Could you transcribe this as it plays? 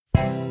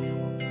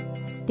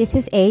This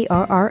is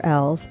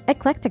ARRL's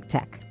Eclectic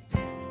Tech,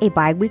 a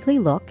bi-weekly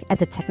look at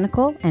the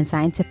technical and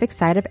scientific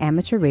side of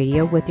amateur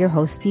radio with your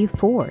host Steve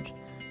Ford,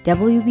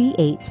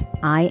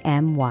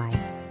 WB8IMY.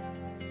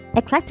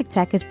 Eclectic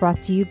Tech is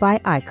brought to you by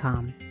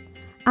ICOM.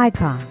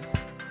 ICOM,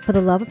 for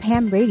the love of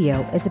ham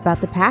radio, is about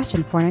the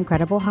passion for an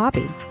incredible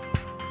hobby.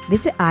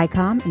 Visit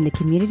ICOM in the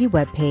community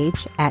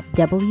webpage at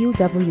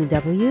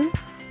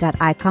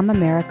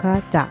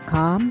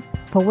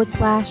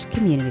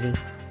www.icomamerica.com/community.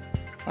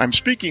 I'm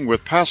speaking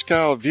with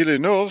Pascal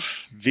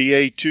Villeneuve,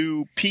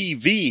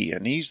 VA2PV,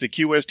 and he's the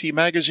QST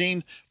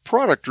Magazine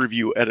product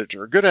review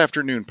editor. Good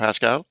afternoon,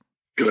 Pascal.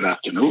 Good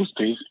afternoon,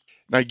 Steve.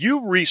 Now,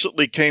 you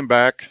recently came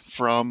back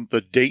from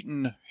the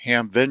Dayton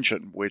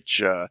Hamvention,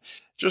 which,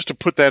 just to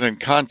put that in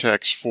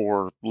context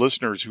for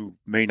listeners who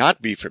may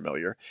not be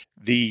familiar,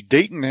 the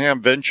Dayton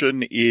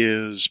Hamvention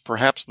is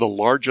perhaps the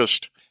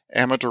largest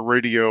amateur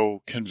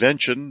radio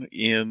convention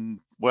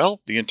in,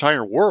 well, the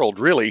entire world,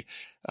 really.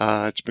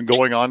 It's been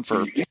going on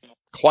for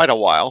quite a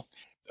while.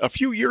 A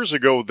few years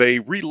ago, they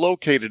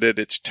relocated it.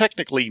 It's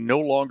technically no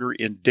longer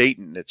in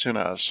Dayton. It's in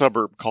a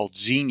suburb called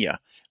Xenia.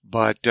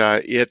 But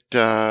it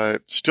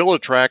still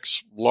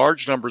attracts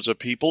large numbers of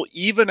people,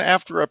 even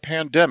after a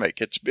pandemic.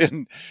 It's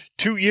been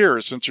 2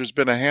 years since there's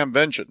been a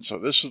Hamvention, so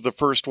this is the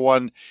first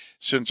one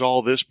since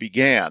all this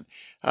began.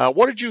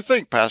 What did you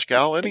think,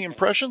 Pascal? Any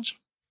impressions?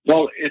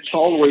 Well, it's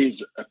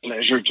always a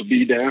pleasure to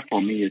be there.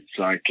 For me, it's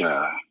like,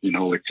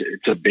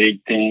 it's a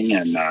big thing,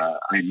 and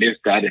I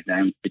missed that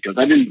event because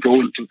I didn't go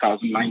in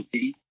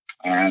 2019,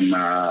 and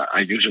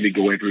I usually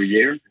go every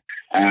year.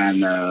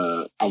 And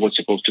I was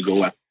supposed to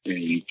go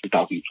in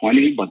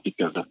 2020, but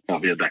because of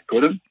COVID, I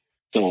couldn't.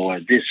 So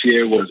this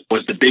year was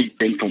the big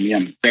thing for me.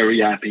 I'm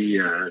very happy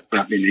to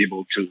have been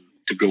able to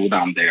go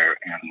down there.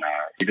 And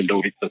even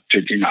though it's a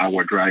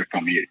 13-hour drive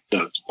for me,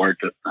 it's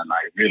worth it, and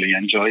I really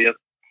enjoy it.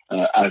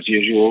 As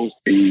usual,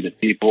 seeing the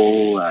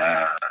people,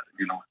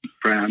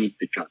 friends,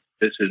 because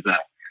this is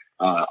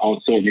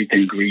also a meet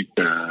and greet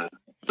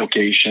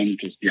location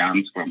to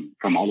Siams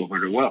from all over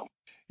the world.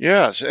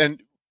 Yes,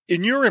 and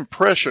in your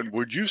impression,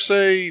 would you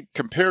say,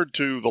 compared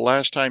to the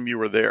last time you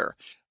were there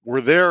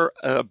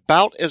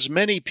about as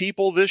many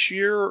people this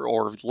year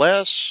or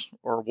less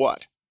or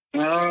what?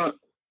 I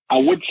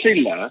would say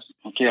less.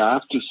 Okay, I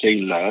have to say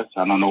less.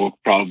 I don't know,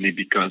 probably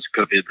because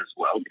COVID as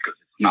well, because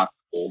it's not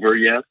over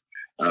yet.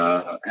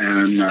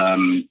 And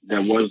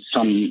there was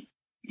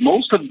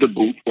most of the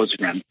booth was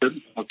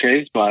rented.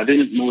 Okay, so I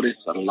didn't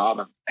notice a lot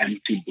of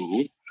empty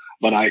booths.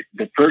 But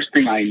the first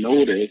thing I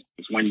noticed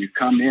is when you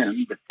come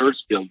in, the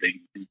first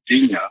building in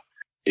Xenia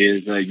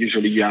is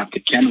usually you have the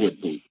Kenwood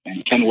booth,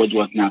 and Kenwood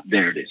was not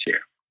there this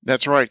year.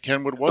 That's right,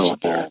 Kenwood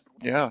wasn't there.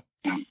 Yeah.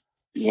 It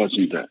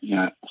wasn't there,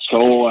 yeah.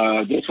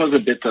 So this was a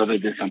bit of a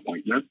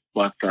disappointment.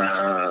 But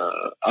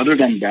other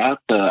than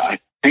that, I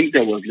think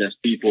there was less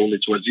people.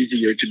 It was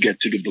easier to get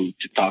to the booth,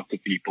 to talk to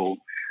people.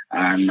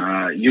 And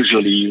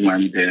usually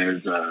when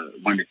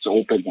it's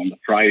open on the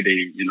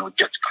Friday, it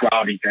gets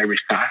crowded very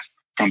fast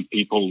from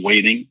people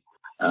waiting.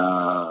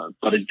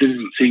 But it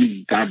didn't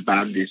seem that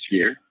bad this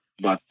year.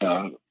 But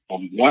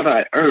from what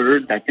I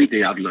heard, I think they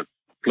had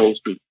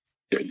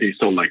they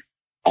sold like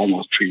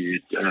almost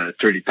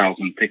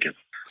 30,000 tickets.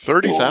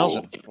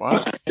 30,000? So,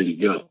 wow. That's pretty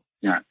good.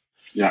 Yeah.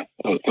 Yeah.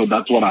 So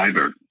that's what I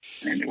heard.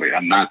 Anyway,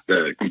 I'm not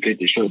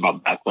completely sure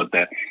about that, but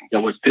there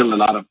was still a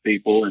lot of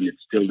people, and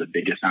it's still the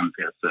biggest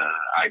Hamfest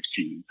I've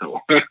seen. So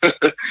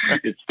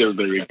it's still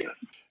very good.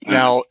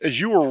 Now,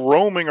 as you were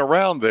roaming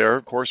around there,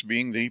 of course,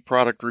 being the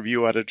product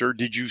review editor,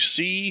 did you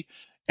see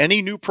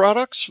any new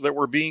products that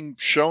were being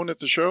shown at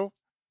the show?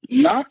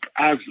 Not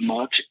as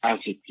much as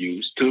it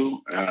used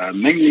to.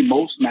 Mainly,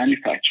 most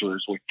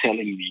manufacturers were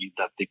telling me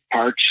that the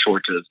part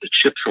shortage, the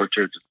chip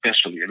shortage,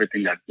 especially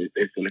everything that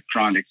is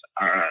electronics,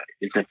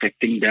 is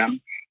affecting them.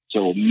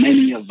 So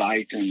many of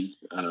items,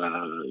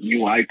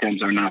 new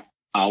items, are not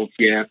out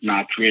yet,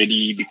 not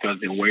ready because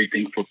they're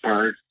waiting for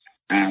parts.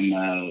 And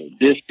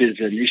this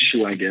is an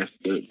issue, I guess.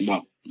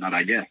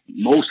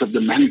 Most of the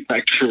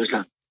manufacturers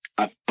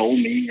have told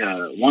me.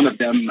 One of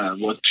them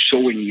was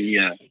showing me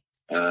a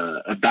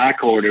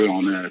back order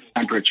on a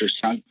temperature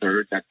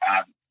sensor that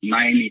had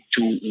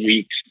 92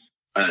 weeks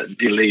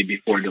delay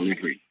before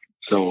delivery.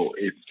 So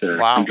it's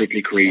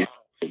completely crazy.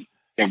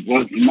 There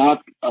was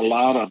not a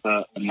lot of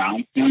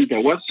announcements. There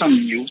was some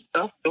new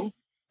stuff, though,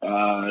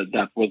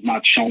 that was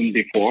not shown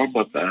before,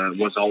 but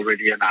was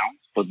already announced.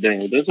 But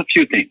there's a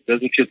few things.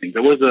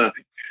 There was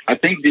I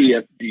think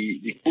the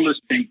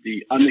coolest thing,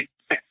 the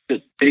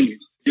unexpected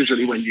things.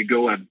 Usually when you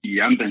go at the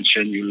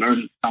convention, you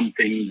learn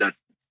something that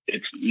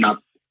it's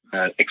not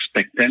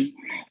expecting.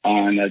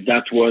 And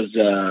that was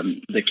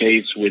the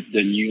case with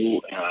the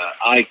new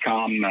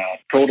ICOM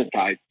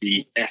prototype,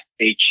 the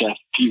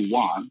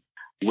SHF-P1,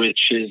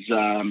 which is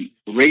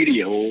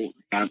radio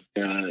that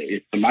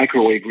it's a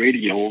microwave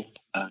radio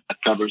that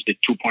covers the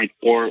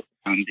 2.4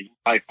 and the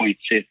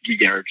 5.6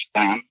 gigahertz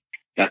band,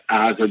 that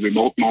has a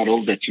remote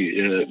module that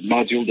you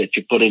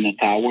put in a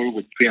tower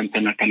with 3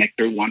 antenna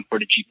connector, one for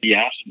the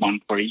GPS, one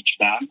for each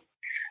band.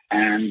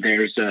 and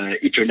there's a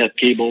Ethernet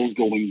cable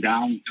going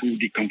down to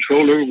the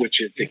controller, which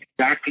is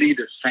exactly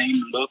the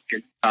same look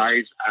and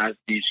size as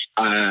the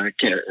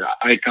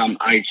ICOM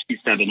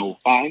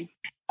IC705.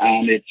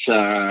 And this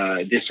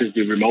is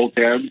the remote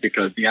there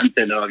because the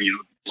antenna, a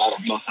lot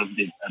of loss of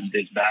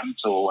this band.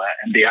 So,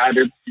 and they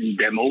added in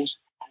demos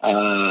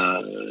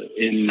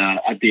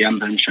at the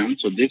convention.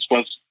 So this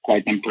was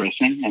quite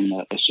impressive and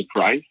a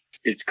surprise.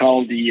 It's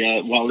called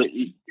the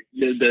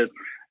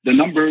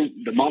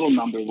model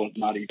number was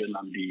not even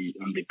on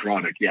the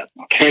product yet.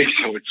 Okay,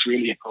 so it's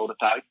really a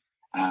prototype,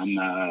 and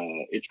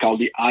it's called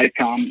the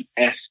ICOM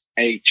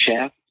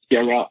SHF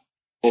Sierra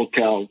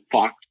Hotel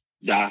Fox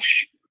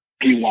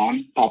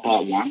P1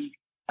 Papa 1.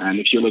 And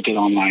if you look it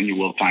online, you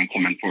will find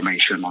some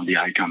information on the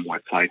ICOM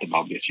website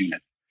about this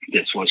unit.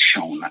 This was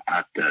shown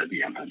at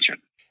the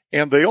convention.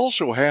 And they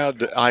also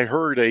had, I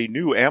heard, a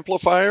new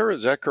amplifier.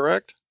 Is that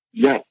correct?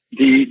 Yeah,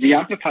 the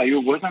amplifier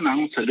was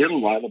announced a little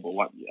while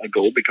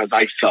ago because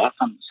I saw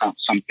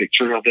some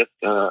picture of it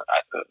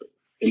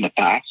in the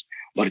past,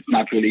 but it's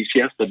not released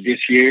yet. But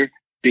this year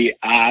they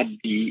add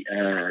the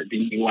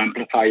new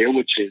amplifier,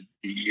 which is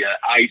the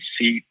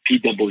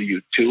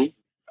ICPW2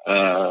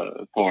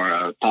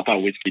 for Papa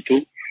Whiskey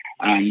 2.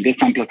 And this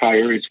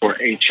amplifier is for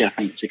HF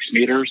and 6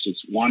 meters.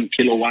 It's 1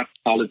 kilowatt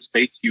solid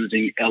state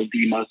using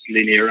LDMOS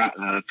linear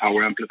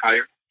power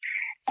amplifier.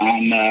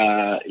 And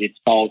it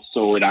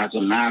has a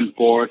LAN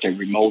port, a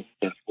remote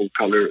full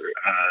color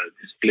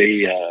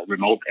display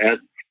remote head.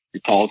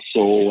 It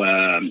also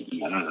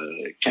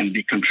can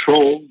be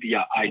controlled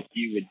via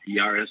IP with the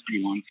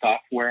RSP1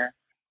 software.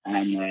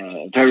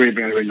 And very,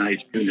 very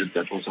nice unit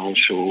that was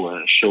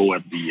also show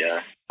at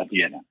the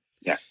end.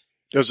 Yeah.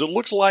 Does it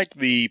look like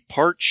the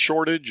part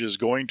shortage is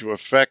going to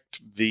affect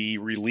the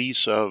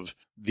release of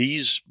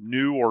these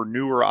new or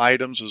newer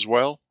items as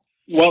well?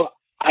 Well,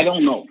 I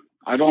don't know.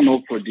 I don't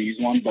know for these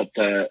ones, but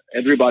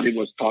everybody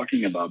was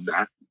talking about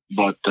that.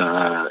 But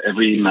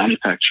every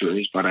manufacturer,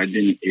 but I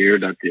didn't hear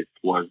that it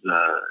was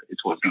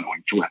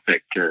going to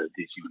affect this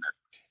unit.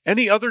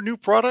 Any other new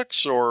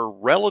products or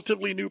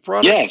relatively new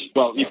products? Yes.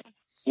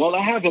 Well,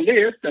 I have a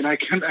list, and I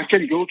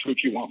can go through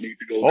if you want me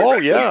to go. Oh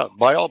yeah,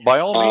 by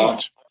all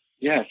means.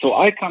 Yeah, so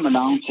ICOM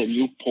announced a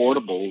new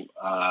portable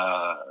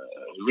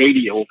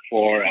radio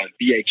for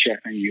VHF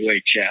and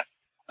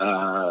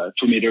UHF,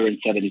 2 meter and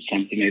 70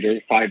 centimeter,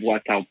 5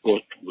 watt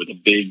output with a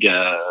big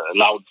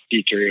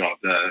loudspeaker of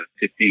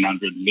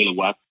 1500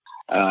 milliwatt,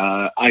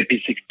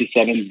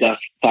 IP67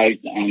 dust tight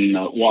and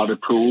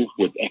waterproof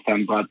with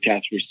FM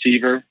broadcast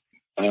receiver.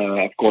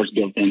 Of course,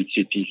 built-in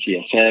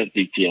CTCSS,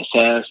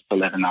 DTSS,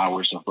 11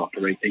 hours of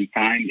operating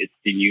time. It's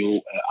the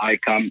new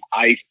ICOM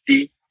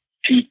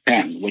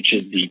IC-T10, which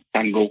is the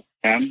Tango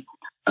 10.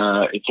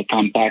 It's a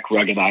compact,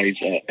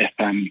 ruggedized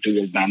FM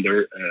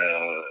dual-bander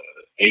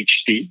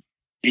HT.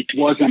 It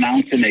was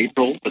announced in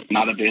April, but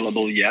not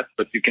available yet,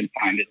 but you can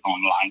find it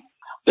online.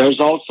 There's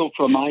also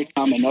from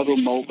ICOM another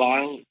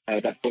mobile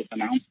that was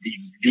announced,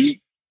 the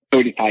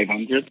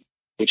V3500,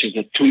 which is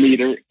a 2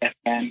 meter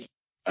FM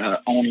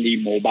only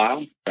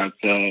mobile that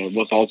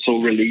was also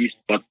released,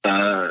 but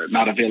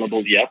not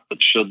available yet,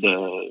 but should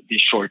be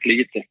shortly.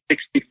 It's a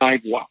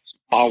 65 watts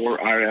power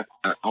RF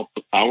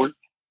output power.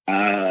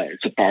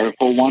 It's a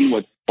powerful one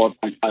with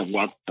 4.5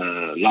 watt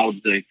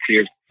loud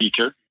clear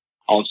speaker.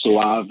 Also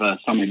have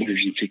some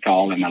emergency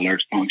call and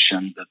alert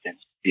functions that is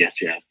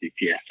DSS,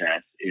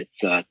 DTSS.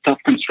 It's a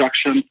tough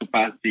construction to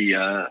pass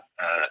the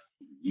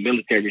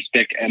military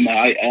spec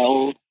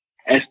MIL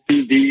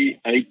SPV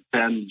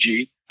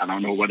 810G. I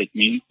don't know what it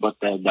means, but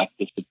that's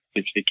the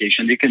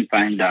specification. You can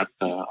find that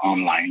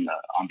online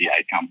on the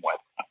ICOM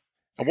website.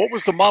 And what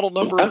was the model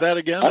number of that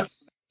again?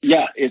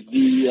 It's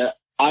the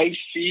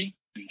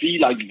IC-V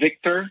like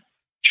Victor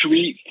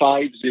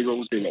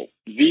 3500,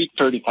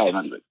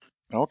 V3500.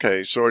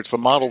 Okay, so it's the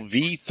model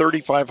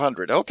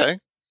V3500. Okay.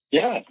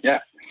 Yeah.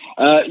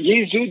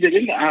 Yaesu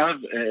didn't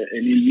have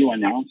any new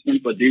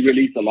announcement, but they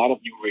released a lot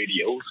of new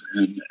radios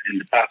in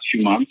the past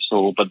few months.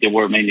 But they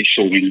were mainly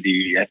showing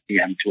the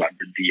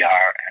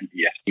FTM200DR and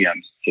the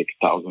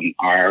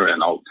FTM6000R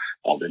and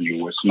all the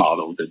newest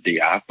models that they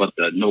have, but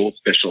no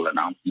special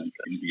announcement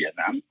in the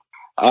event.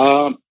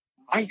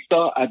 I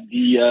saw at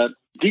the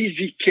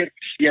DZ Kit,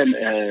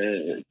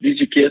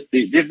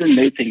 they've been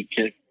making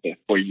kits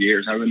for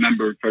years. I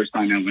remember the first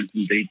time I went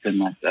to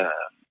Dayton at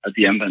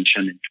the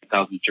convention in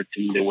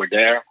 2013. They were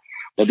there.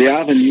 But they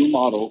have a new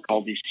model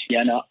called the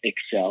Sienna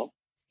XL,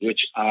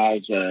 which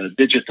has a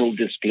digital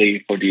display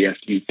for the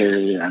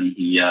S-meter and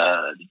the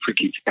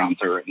frequency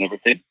counter and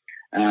everything.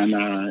 And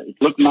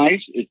it looked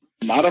nice. It's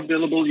not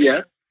available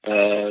yet.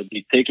 They're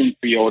taking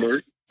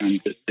pre-orders. And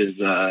this is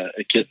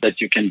a kit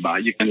that you can buy.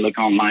 You can look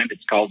online.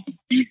 It's called the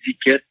DZ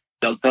Kit,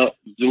 Delta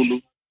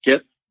Zulu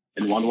Kit,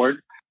 in one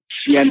word.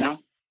 Sienna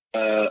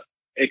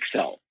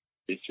XL.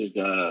 This is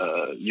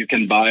you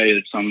can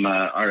buy some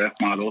RF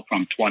model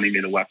from 20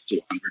 milliwatts to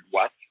 100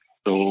 watts.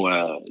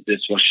 So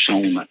this was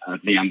shown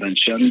at the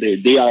convention.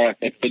 They are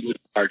affected with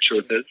part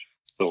shortage.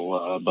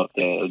 So, but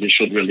they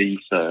should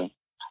release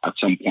at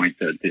some point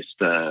this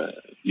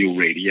new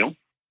radio.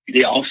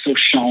 They also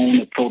shown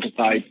a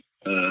prototype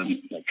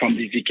from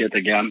DZ-Kit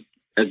again,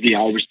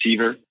 SDR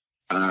receiver,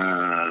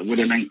 with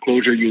an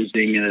enclosure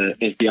using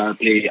SDR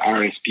Play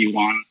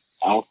RSP1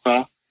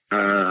 Alpha,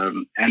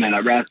 and then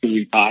a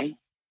Raspberry Pi.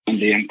 And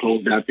they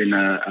enclosed that in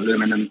an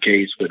aluminum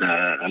case with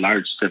a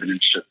large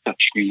 7-inch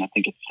touchscreen. I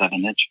think it's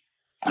 7-inch.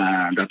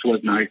 That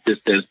was nice.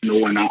 There's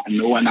no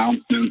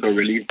announcement or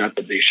release that,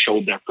 but they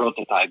showed their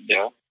prototype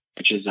there,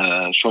 which is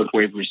a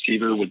shortwave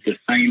receiver with the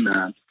same.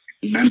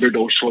 Remember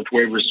those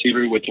shortwave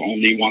receiver with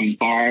only one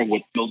bar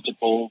with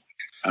multiple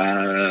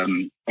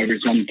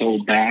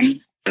horizontal bands.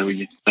 So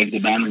you select the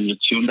band and you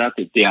tune that.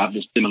 They have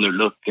the similar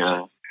look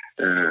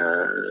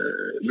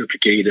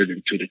replicated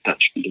into the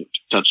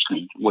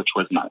touchscreen, which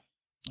was nice.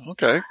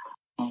 Okay.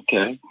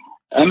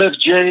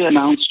 MFJ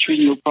announced 3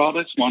 new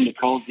products. One they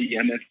call the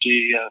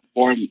MFJ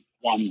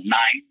 419,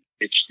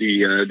 which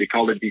they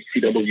call it the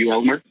CW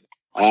Elmer.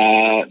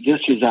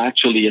 This is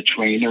actually a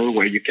trainer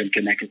where you can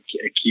connect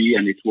a key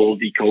and it will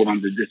decode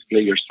on the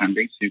display your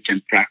sending, so you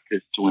can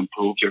practice to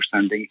improve your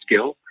sending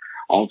skill.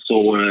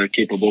 Also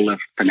capable of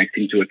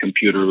connecting to a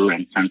computer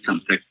and send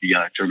some text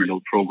via a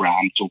terminal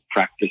program to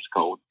practice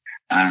code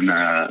and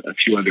a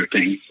few other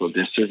things. So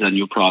this is a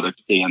new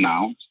product they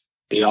announced.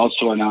 They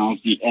also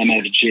announced the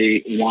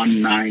MFJ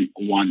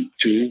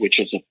 1912, which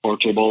is a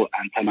portable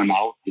antenna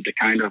mount with a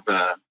kind of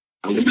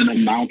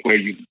aluminum mount where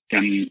you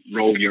can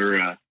roll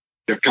your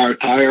car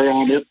tire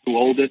on it to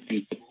hold it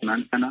and put an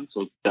antenna.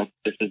 So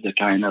this is the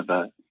kind of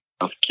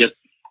kit.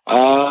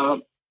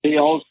 They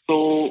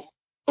also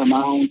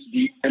announced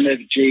the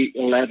MFJ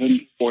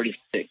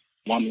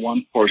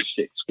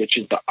 1146, which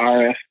is the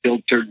RF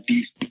filter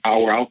DC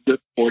power outlet,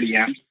 40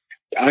 amps.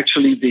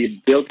 Actually, they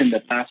built in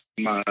the past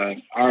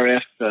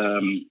RF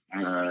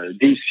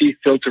DC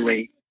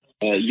filtering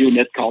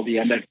unit called the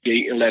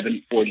MFJ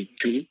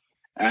 1142.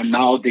 And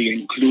now they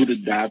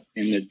included that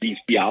in the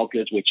DC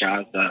outlet, which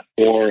has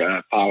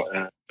 4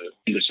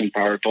 Anderson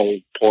power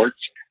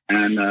ports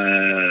and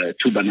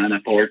 2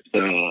 banana ports,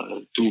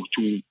 2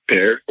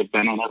 pairs of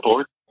banana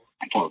ports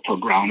for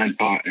ground and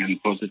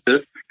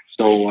positive.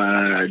 So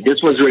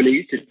this was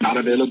released. It's not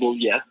available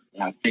yet.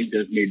 I think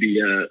there's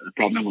maybe a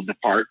problem with the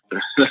part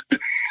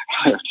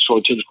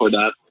shortage for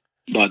that.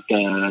 But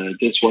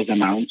this was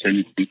announced and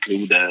it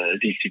includes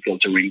DC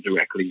filtering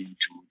directly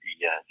into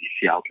the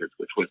DC outlet,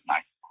 which was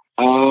nice.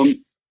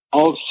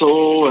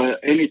 Also,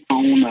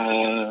 Anytone,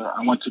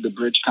 I went to the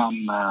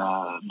Bridgecom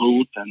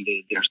booth and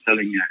they're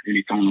selling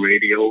Anytone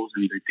radios,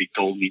 and they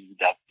told me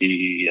that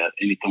the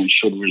Anytone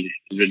should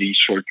release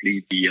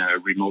shortly the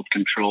remote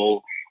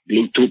control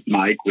Bluetooth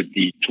mic with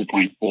the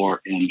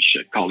 2.4-inch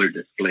color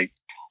display.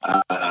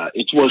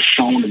 It was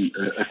shown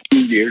a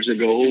few years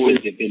ago.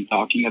 They've been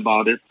talking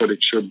about it, but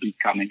it should be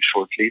coming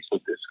shortly, so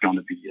there's going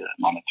to be a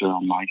monitor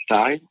on my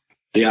side.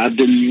 They have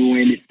the new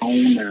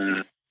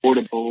Anytone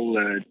portable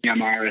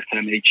DMR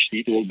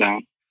SMHD dual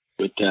band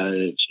with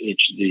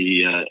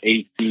HD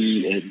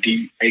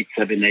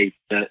AT-D878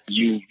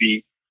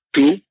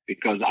 UV2,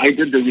 because I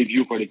did the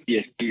review for the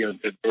PST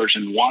of the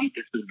version 1.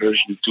 This is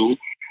version 2.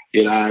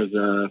 It has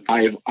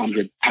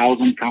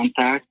 500,000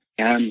 contacts,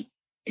 and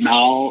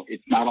now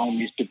it's not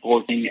only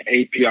supporting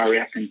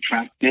APRS and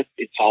transmit,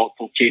 it's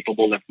also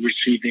capable of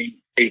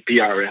receiving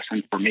APRS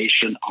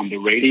information on the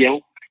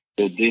radio.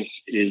 So this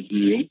is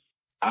new.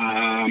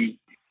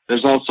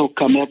 There's also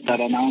Comet that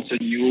announced a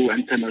new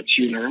antenna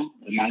tuner,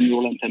 a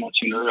manual antenna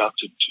tuner up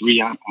to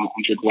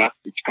 300 watts.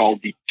 It's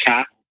called the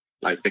CAT,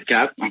 like the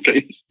cat,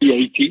 okay,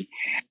 CAT,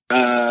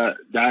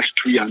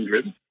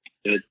 -300.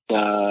 It's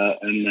a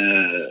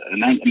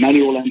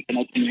manual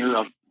antenna tuner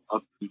of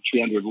up to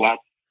 300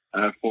 watts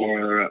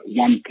for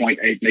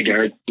 1.8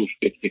 megahertz to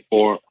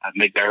 54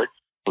 megahertz.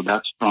 So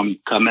that's from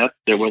Comet.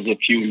 There was a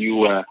few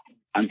new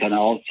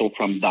antenna also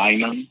from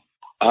Diamond.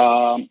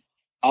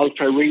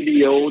 Ultra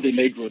Radio, they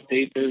made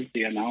rotators.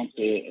 They announced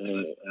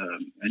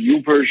a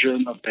new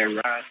version of their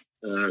RAS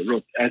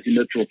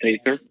azimuth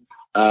rotator.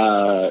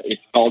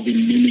 It's called the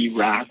Mini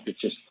RAS.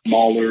 It's a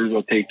smaller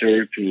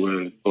rotator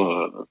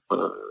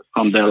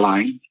from their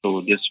line.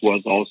 So this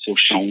was also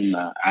shown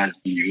as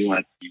new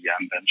at the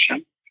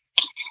convention.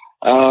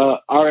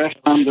 RF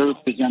Thunder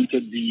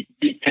presented the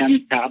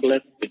P10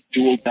 tablet with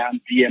dual band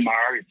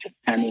DMR. It's a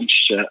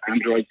 10-inch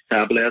Android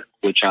tablet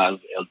which has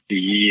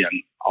LTE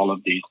and all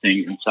of these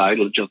things inside,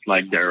 just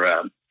like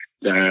their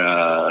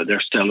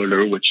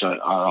cellular, which are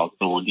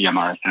also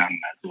DMR and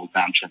dual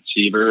band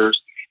transceivers.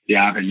 They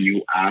have a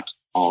new app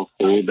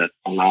also that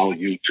allow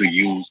you to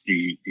use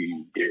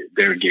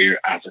their gear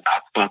as an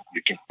hotspot.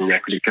 You can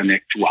directly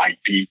connect to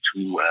IP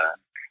to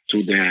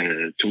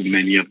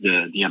many of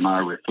the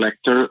DMR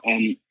reflector.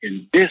 And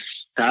in this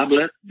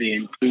tablet,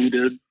 they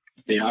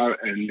are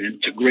an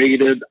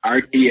integrated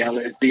RTL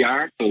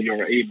SDR, so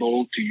you're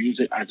able to use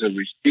it as a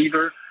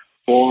receiver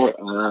for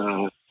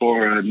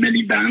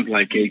many bands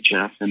like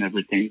HF and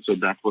everything. So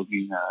that was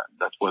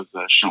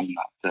shown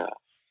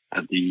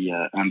at the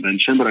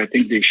convention, but I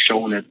think they've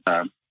shown it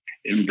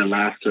in the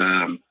last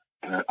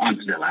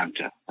onto the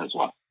Atlanta as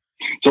well.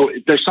 So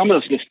there's some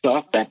of the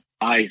stuff that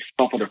I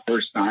saw for the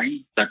first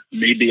time that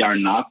maybe are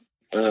not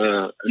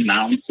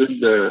announced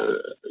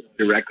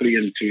directly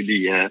into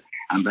the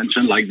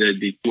invention, like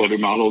the two other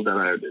models that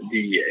are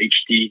the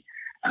HT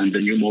and the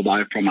new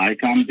mobile from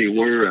ICOM. They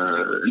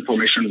were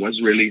information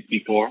was released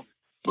before,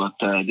 but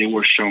they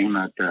were shown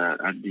at the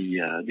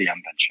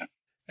invention.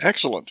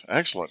 Excellent,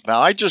 excellent. Now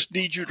I just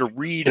need you to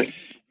read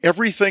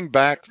everything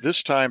back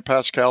this time,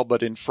 Pascal,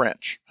 but in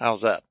French.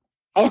 How's that?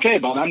 Okay,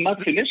 but I'm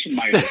not finishing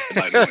my list,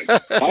 by the way.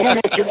 I don't know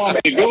if you want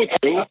me to go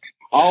through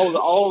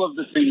all of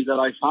the things that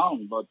I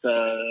found, but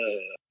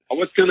I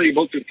was still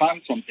able to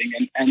find something.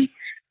 And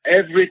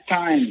every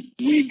time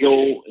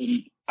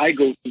I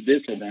go to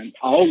this event,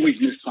 I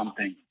always miss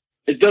something.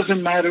 It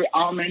doesn't matter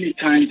how many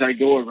times I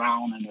go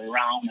around and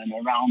around and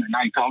around and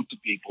I talk to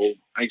people,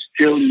 I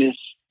still miss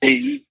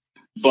things.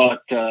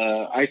 But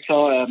I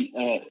saw,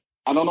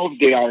 I don't know if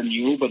they are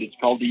new, but it's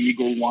called the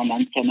Eagle One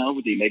antenna.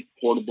 They make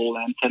portable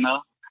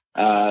antenna.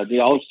 They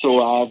also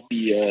have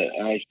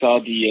I saw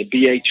the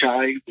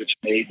BHI, which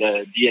made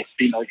a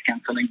DSP noise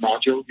cancelling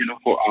module,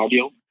 for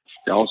audio.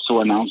 They also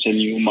announced a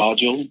new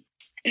module,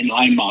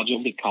 inline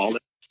module, they call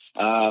it.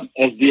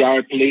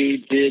 SDR Play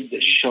did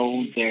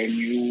show their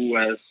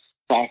new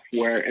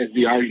software,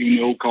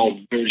 SDR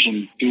called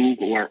version 2,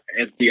 or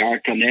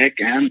SDR Connect.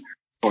 And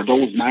for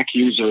those Mac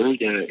users,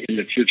 in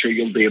the future,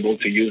 you'll be able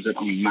to use it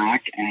on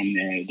Mac. And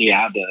they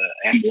have the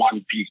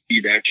M1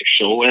 PC there to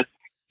show it.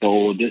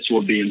 So this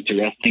will be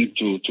interesting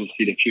to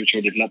see the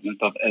future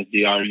development of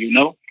SDR,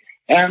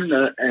 And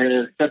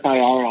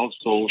SetIR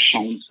also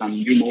shown some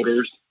new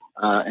motors,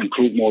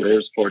 improved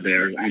motors for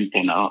their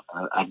antenna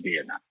at the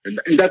end. And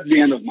that's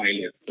the end of my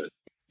list.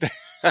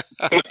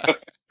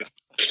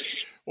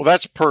 Well,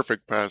 that's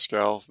perfect,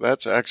 Pascal.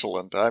 That's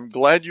excellent. I'm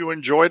glad you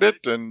enjoyed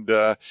it, and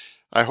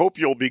I hope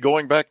you'll be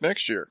going back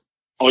next year.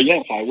 Oh,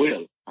 yes, I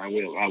will.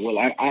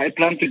 I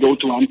plan to go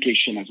to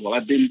Amcation as well.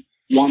 I've been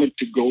wanted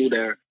to go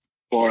there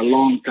for a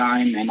long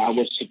time, and I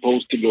was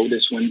supposed to go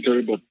this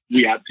winter, but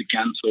we had to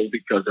cancel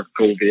because of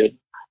COVID.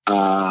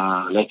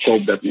 Let's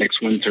hope that next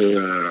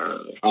winter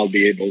I'll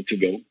be able to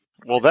go.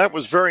 Well, that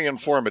was very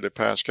informative,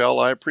 Pascal.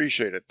 I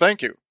appreciate it.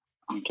 Thank you.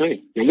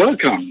 Okay, you're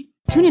welcome.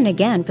 Tune in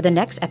again for the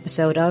next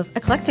episode of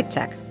Eclectic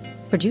Tech,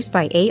 produced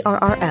by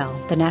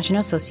ARRL, the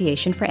National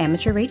Association for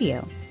Amateur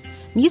Radio.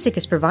 Music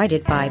is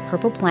provided by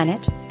Purple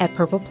Planet at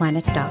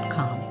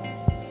purpleplanet.com.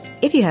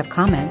 If you have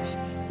comments,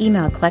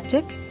 email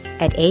eclectic@arrl.org.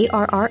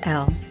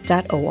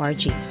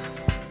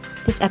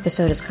 This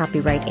episode is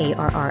copyright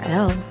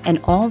ARRL and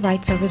all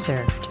rights are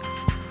reserved.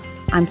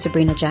 I'm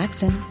Sabrina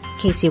Jackson,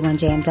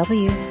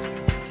 KC1JMW.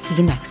 See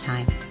you next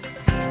time.